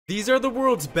These are the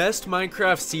world's best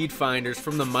Minecraft seed finders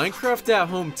from the Minecraft at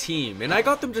Home team, and I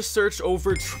got them to search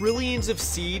over trillions of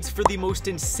seeds for the most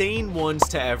insane ones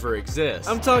to ever exist.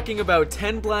 I'm talking about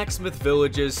 10 blacksmith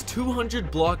villages, 200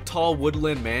 block tall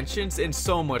woodland mansions, and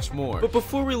so much more. But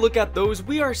before we look at those,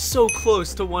 we are so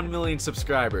close to 1 million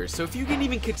subscribers, so if you can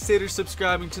even consider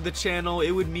subscribing to the channel,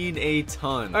 it would mean a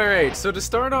ton. Alright, so to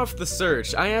start off the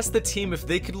search, I asked the team if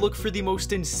they could look for the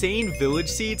most insane village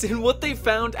seeds, and what they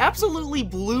found absolutely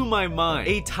blew my mind.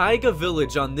 A taiga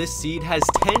village on this seed has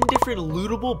 10 different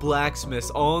lootable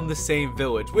blacksmiths all in the same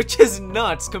village, which is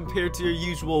nuts compared to your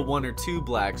usual 1 or 2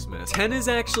 blacksmiths. 10 is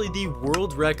actually the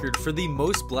world record for the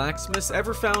most blacksmiths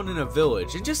ever found in a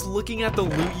village, and just looking at the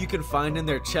loot you can find in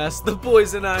their chests, the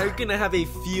boys and I are gonna have a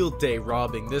field day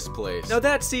robbing this place. Now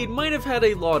that seed might have had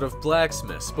a lot of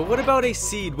blacksmiths, but what about a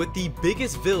seed with the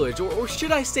biggest village, or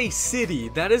should I say city,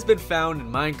 that has been found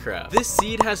in Minecraft? This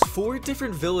seed has 4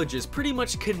 different villages pretty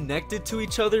much connected to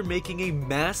each other, making a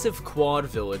massive quad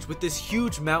village with this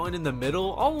huge mountain in the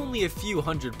middle, all only a few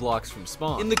hundred blocks from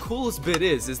spawn. And the coolest bit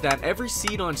is that every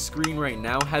seed on screen right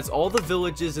now has all the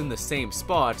villages in the same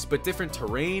spots, but different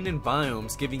terrain and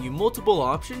biomes, giving you multiple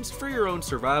options for your own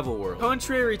survival world.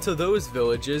 Contrary to those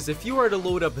villages, if you are to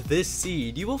load up this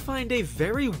seed, you will find a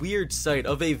very weird sight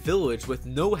of a village with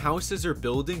no houses or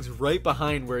buildings right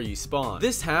behind where you spawn.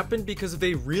 This happened because of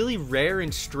a really rare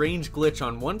and strange glitch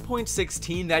on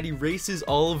 1.16 that erases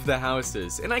all of the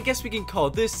houses, and I guess we can call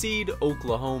this seed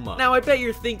Oklahoma. Now I bet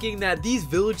you're thinking that these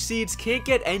village seeds can't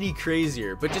get any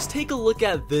crazier, but just take a look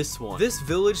at this one. This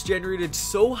village generated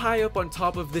so high up on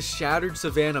top of this shattered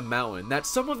savanna mountain that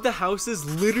some of the houses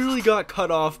literally got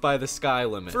cut off by the sky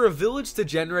limit. For a village to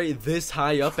generate this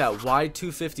high up at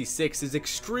Y256 is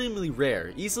extremely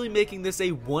rare, easily making this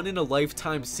a one in a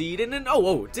lifetime seed. And then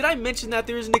oh, did I mention that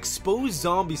there is an exposed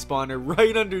zombie spawner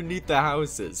right underneath the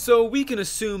houses? So we can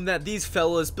assume that these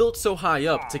fellas built so high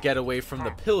up to get away from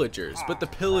the pillagers, but the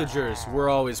pillagers were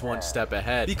always one step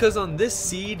ahead, because on this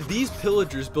seed, these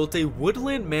pillagers built a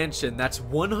woodland mansion that's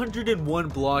 101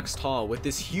 blocks tall with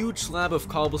this huge slab of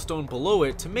cobblestone below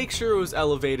it to make sure it was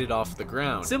elevated off the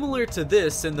ground. Similar to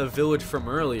this in the village from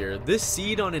earlier, this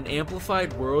seed on an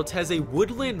amplified world has a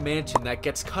woodland mansion that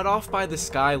gets cut off by the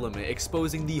sky limit,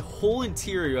 exposing the whole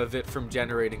interior of it from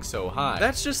generating so high.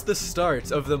 That's just the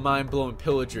start of the mind-blowing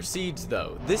pillager seeds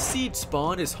though. This seed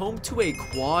spawn is home to a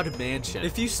quad mansion.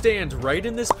 If you stand right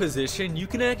in this position, you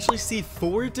can actually see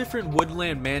 4 different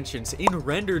woodland mansions in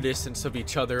render distance of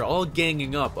each other, all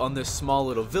ganging up on this small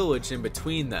little village in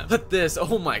between them. But this,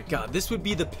 oh my god, this would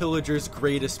be the pillagers'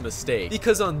 greatest mistake,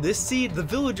 because on this seed, the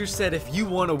villagers said if you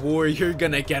want a war, you're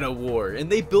gonna get a war, and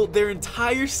they built their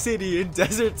entire city and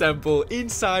desert temple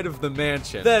inside of the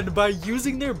mansion. Then, by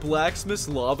using their blacksmith's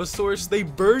lava source, they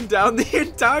burned down the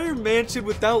entire mansion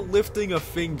without lifting a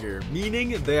finger,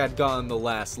 meaning they had gotten the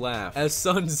last laugh. As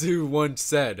Sun Tzu once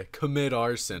said, commit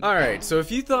arson. Alright, so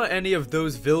if you thought any of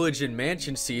those village and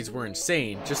mansion seeds were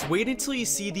insane, just wait until you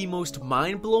see the most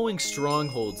mind-blowing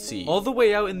stronghold seed. All the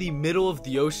way out in the middle of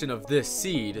the ocean of this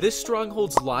seed, this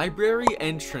stronghold's library,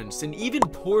 entrance, and even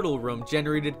portal room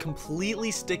generated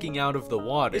completely sticking out of the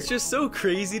water. It's just so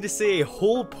crazy to say a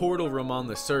whole portal room on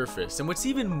the surface, and what's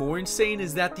even more insane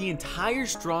is that the entire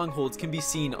strongholds can be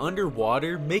seen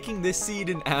underwater, making this seed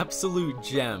an absolute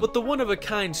gem. But the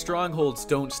one-of-a-kind strongholds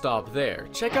don't stop there.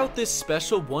 Check out this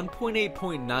special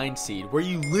 1.8.9 seed where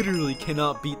you literally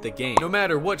cannot beat the game. No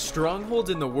matter what stronghold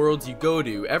in the world you go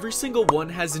to, every single one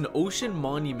has an ocean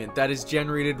monument that is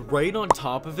generated right on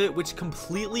top of it, which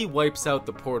completely wipes out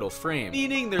the portal frame,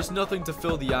 meaning there's nothing to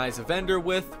fill the eyes of Ender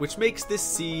with, which makes this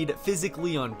seed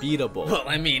physically unbeatable. Well,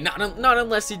 I mean, not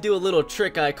unless you do a little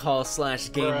trick I call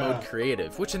 /game mode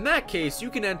creative, which in that case you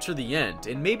can enter the end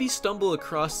and maybe stumble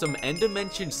across some end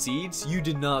dimension seeds you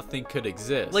did not think could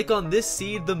exist. Like on this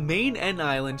seed, the main end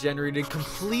island generated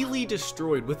completely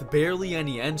destroyed with barely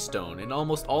any end stone, and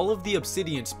almost all of the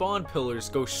obsidian spawn pillars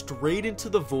go straight into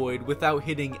the void without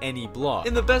hitting any block.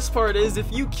 And the best part is,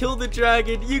 if you kill the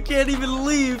dragon, you can't even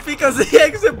leave because the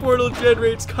exit portal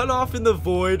generates cut off in the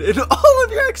void and all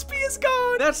of your XP is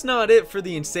gone. That's not it for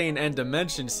the insane end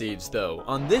dimension seeds though.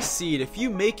 On this seed, if you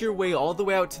make your way all the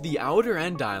way out to the outer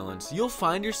end islands, you'll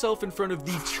find yourself in front of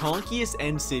the chonkiest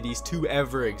end cities to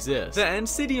ever exist. The end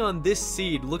city on this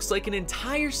seed looks like an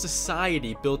entire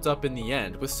society built up in the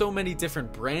end, with so many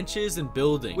different branches and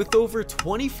buildings. With over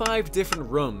 25 different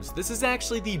rooms, this is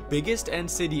actually the biggest end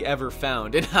city ever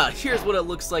found, and here's what it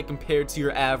looks like compared to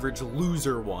your average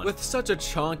loser one. With such a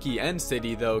chonky end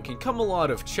city though, can come a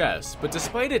lot of chests, but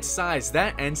despite its size,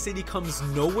 that end city comes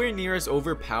nowhere near as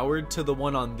overpowered to the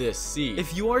one on this seed.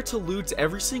 If you are to loot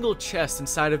every single chest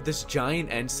inside of this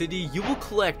giant end city, city, you will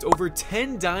collect over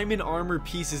 10 diamond armor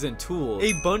pieces and tools,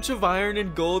 a bunch of iron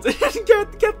and gold, and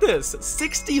get this,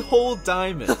 60 whole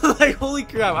diamonds. Like, holy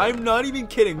crap, I'm not even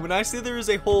kidding when I say there is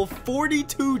a whole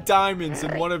 42 diamonds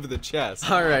in one of the chests.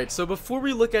 Alright, so before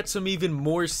we look at some even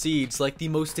more seeds, like the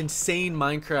most insane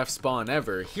Minecraft spawn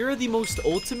ever, here are the most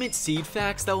ultimate seed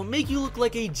facts that will make you look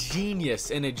like a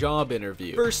genius in a job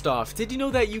interview. First off, did you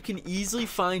know that you can easily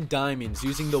find diamonds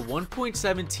using the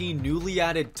 1.17 newly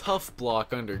added tough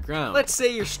block underground? Let's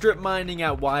say you're strip mining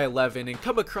at Y11 and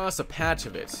come across a patch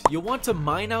of it. You'll want to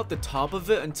mine out the top of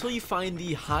it until you find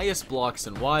the highest blocks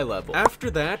in Y level.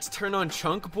 After that, turn on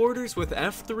chunk borders with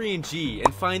F3 and G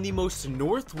and find the most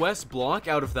northwest block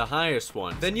out of the highest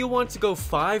one. Then you'll want to go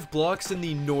 5 blocks in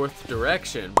the north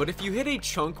direction, but if you hit a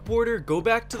chunk border, go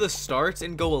back to the start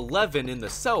and go 11 in the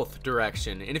south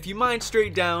direction, and if you mine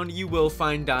straight down, you will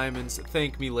find diamonds.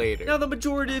 Thank me later. Now, the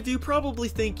majority of you probably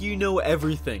think you know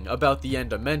everything about the end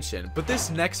dimension, but this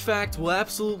next fact will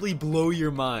absolutely blow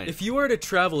your mind. If you are to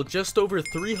travel just over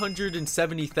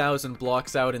 370,000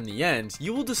 blocks out in the end,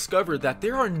 you will discover that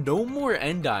there are no more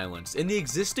end islands, and the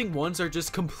existing ones are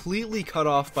just completely cut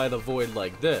off by the void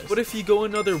like this. But if you go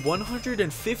another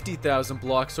 150,000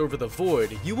 blocks over the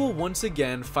void, you will once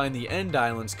again find the end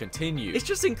islands continue. It's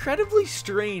just incredibly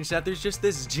strange that there's just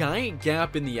this giant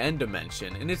gap in the end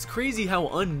dimension, and it's crazy how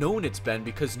unknown it's been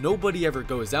because nobody ever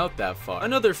goes out that far.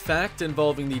 Another fact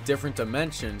involving the different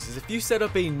dimensions is if you set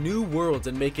up a new world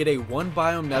and make it a one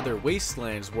biome nether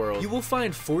wastelands world, you will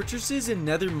find fortresses and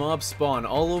nether mobs spawn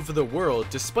all over the world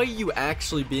despite you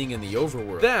actually being in the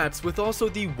overworld. That, with also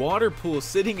the water pool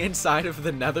sitting inside of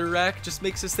the netherrack, just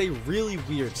makes this a really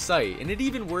weird sight, and it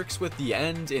even works with the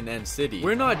end in End City.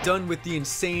 We're not done with the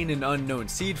insane and unknown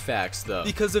seed facts though,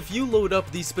 because if you load up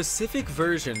the specific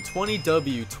version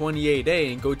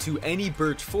 20W28A and go to any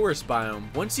birch forest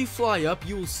biome, once you fly up,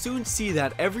 you will soon see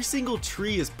that every single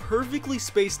tree is perfectly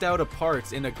spaced out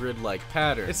apart in a grid-like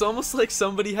pattern. It's almost like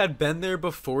somebody had been there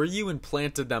before you and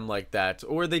planted them like that,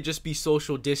 or they just be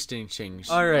social distancing.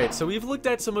 Alright, so we've looked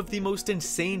at some of the most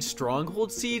insane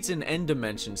stronghold seeds and end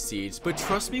dimension seeds, but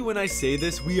trust me when I say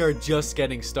this, we are just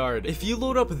getting started. If you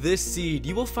load up this seed,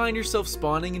 you will find yourself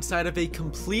spawning inside of a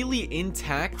completely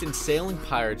intact and sailing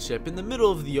pirate ship in the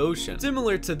middle of the ocean.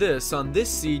 Similar to this, on this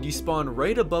seed you spawn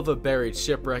right above a buried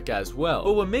shipwreck as well.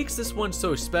 But what makes this one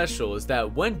so special is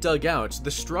that when dug out,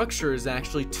 the structure is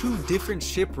actually 2 different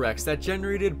shipwrecks that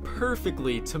generated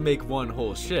perfectly to make one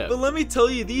whole ship. But let me tell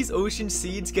you, these ocean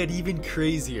seeds get even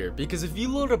crazier, because if you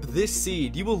load up this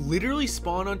seed, you will literally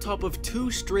spawn on top of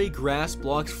 2 stray grass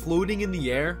blocks floating in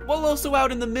the air, while also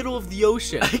out in the middle of the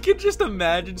ocean. I can just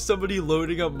imagine somebody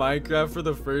loading up Minecraft for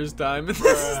the first time, and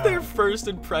this is their first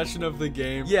impression of the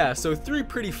game. Yeah, so 3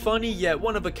 pretty funny yet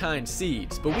one-of-a-kind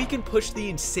seeds, but we can push the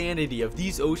insanity of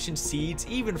these ocean seeds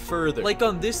even further. Like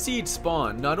on this seed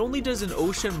spawn, not only does an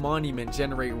ocean monument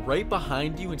generate right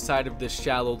behind you inside of this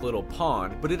shallow little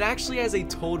pond, but it actually has a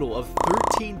total of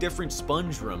 13 different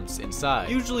sponge rooms inside.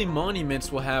 Usually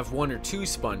monuments will have 1 or 2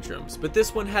 sponge rooms, but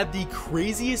this one had the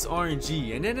craziest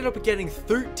RNG and ended up getting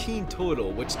 13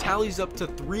 total, which tallies up to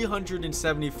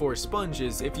 374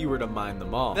 sponges if you were to mine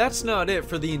them all. That's not it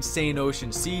for the insane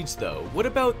ocean seeds though. What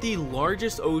about the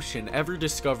largest ocean ever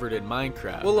discovered in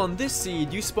Minecraft? Well, on this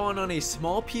seed, you spawn on a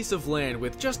small piece of land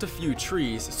with just a few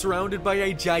trees, surrounded by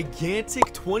a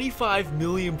gigantic 25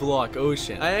 million block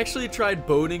ocean. I actually tried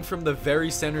boating from the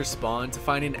very center spawn to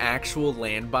find an actual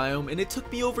land biome, and it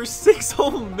took me over 6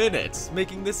 whole minutes,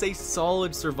 making this a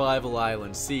solid survival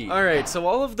island seed. Alright, so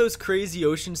all of those crazy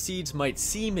ocean seeds might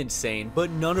seem insane, but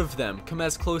none of them come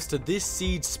as close to this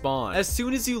seed spawn. As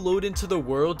soon as you load into the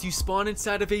world, you spawn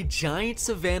inside of a giant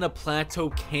savanna plateau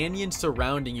canyon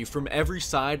surrounding you from every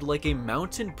side like a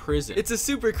mountain prison. It's a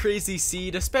super crazy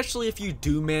seed, especially if you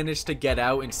do manage to get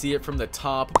out and see it from the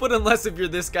top, but unless if you're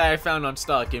this guy I found on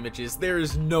stock images, there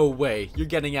is no way you're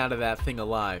getting out of that thing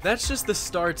alive. That's just the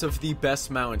start of the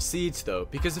best mountain seeds though,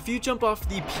 because if you jump off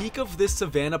the peak of this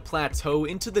savanna plateau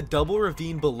into the double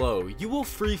ravine below, you will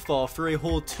free fall for a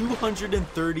whole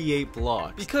 238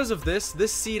 blocks. Because of this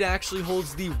seed actually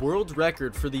holds the world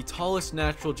record for the tallest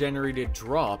natural generated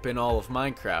drop in all of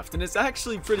Minecraft, and it's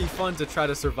actually pretty fun to try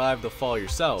to survive the fall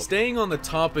yourself. Staying on the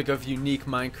topic of unique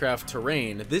Minecraft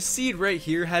terrain, this seed right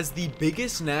here has the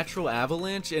biggest natural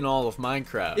avalanche in all of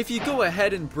Minecraft. If you go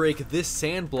ahead and break this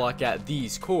sand block at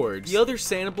these chords. The other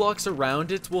sand blocks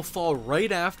around it will fall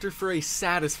right after for a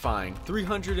satisfying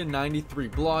 393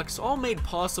 blocks, all made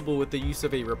possible with the use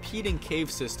of a repeating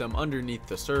cave system underneath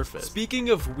the surface. Speaking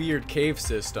of weird cave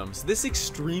systems, this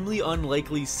extremely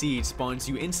unlikely seed spawns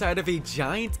you inside of a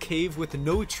giant cave with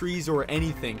no trees or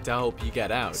anything to help you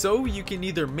get out. So you can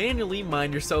either manually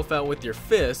mine yourself out with your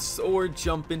fists, or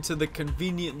jump into the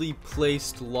conveniently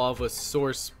placed lava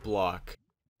source block.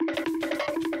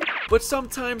 But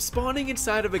sometimes spawning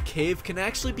inside of a cave can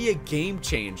actually be a game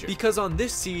changer, because on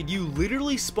this seed you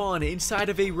literally spawn inside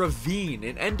of a ravine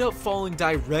and end up falling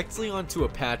directly onto a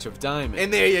patch of diamonds.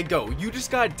 And there you go, you just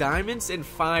got diamonds in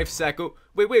 5 seconds.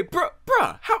 Wait, bruh,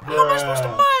 how am I supposed to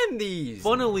mine these?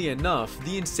 Funnily enough,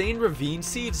 the insane ravine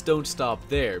seeds don't stop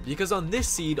there, because on this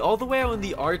seed, all the way out in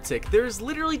the Arctic, there is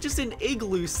literally just an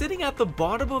igloo sitting at the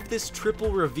bottom of this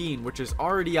triple ravine, which is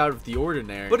already out of the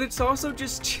ordinary. But it's also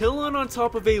just chilling on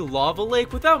top of a lava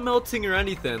lake without melting or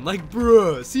anything. Like,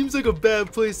 bruh, seems like a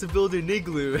bad place to build an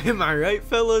igloo, am I right,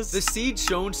 fellas? The seeds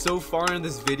shown so far in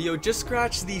this video just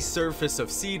scratch the surface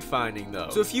of seed finding though.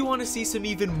 So if you want to see some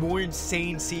even more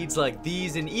insane seeds like these,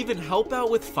 and even help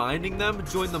out with finding them,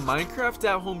 join the Minecraft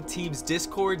at Home team's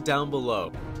Discord down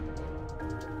below.